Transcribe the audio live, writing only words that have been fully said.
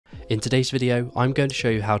In today's video, I'm going to show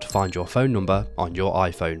you how to find your phone number on your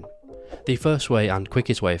iPhone. The first way and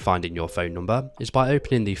quickest way of finding your phone number is by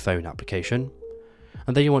opening the phone application,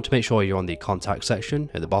 and then you want to make sure you're on the contact section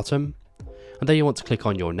at the bottom, and then you want to click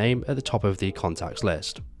on your name at the top of the contacts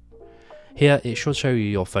list. Here it should show you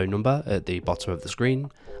your phone number at the bottom of the screen,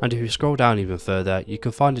 and if you scroll down even further you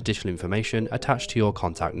can find additional information attached to your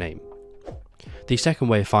contact name. The second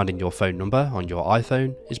way of finding your phone number on your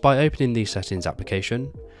iPhone is by opening the settings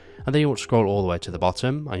application, and then you want to scroll all the way to the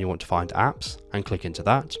bottom and you want to find apps and click into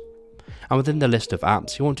that, and within the list of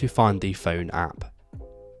apps you want to find the phone app.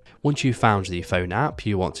 Once you've found the phone app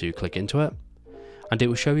you want to click into it, and it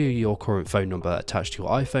will show you your current phone number attached to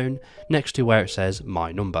your iPhone next to where it says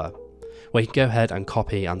My Number, where you can go ahead and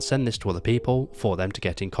copy and send this to other people for them to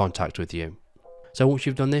get in contact with you. So once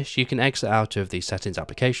you've done this you can exit out of the settings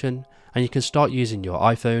application and you can start using your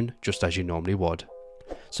iPhone just as you normally would.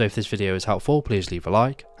 So if this video is helpful, please leave a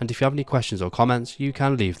like, and if you have any questions or comments you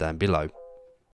can leave them below.